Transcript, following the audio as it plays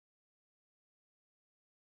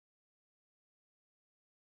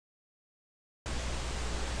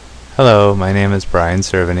Hello, my name is Brian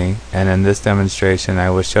Cerveny, and in this demonstration I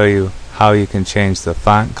will show you how you can change the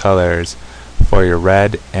font colors for your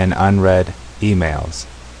read and unread emails.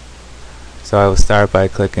 So I will start by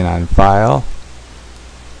clicking on File,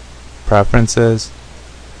 Preferences,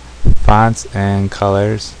 Fonts and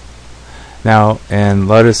Colors. Now in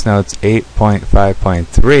Lotus Notes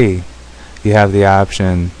 8.5.3 you have the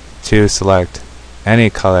option to select any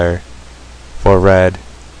color for read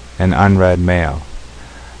and unread mail.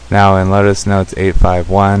 Now in Lotus Notes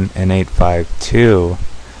 8.5.1 and 8.5.2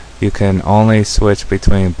 you can only switch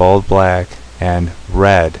between bold black and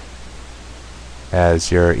red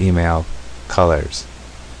as your email colors.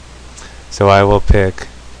 So I will pick,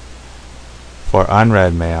 for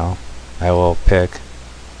unread mail, I will pick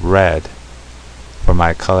red for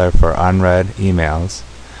my color for unread emails,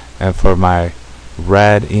 and for my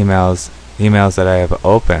read emails that I have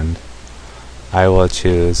opened, I will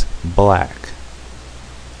choose black.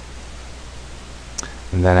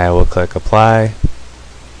 And then I will click apply,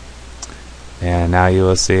 and now you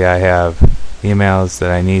will see I have emails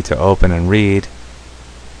that I need to open and read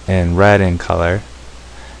in red in color,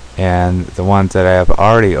 and the ones that I have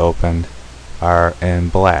already opened are in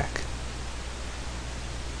black.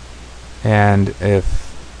 And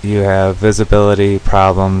if you have visibility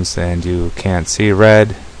problems and you can't see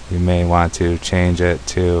red, you may want to change it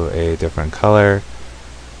to a different color,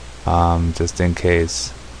 just in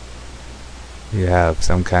case you have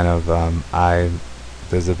some kind of eye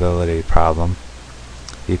visibility problem.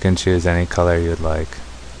 You can choose any color you'd like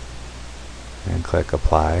and click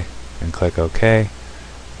apply and click OK,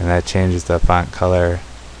 and that changes the font color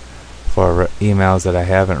for emails that I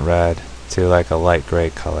haven't read to like a light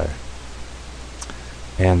gray color.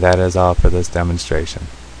 And that is all for this demonstration.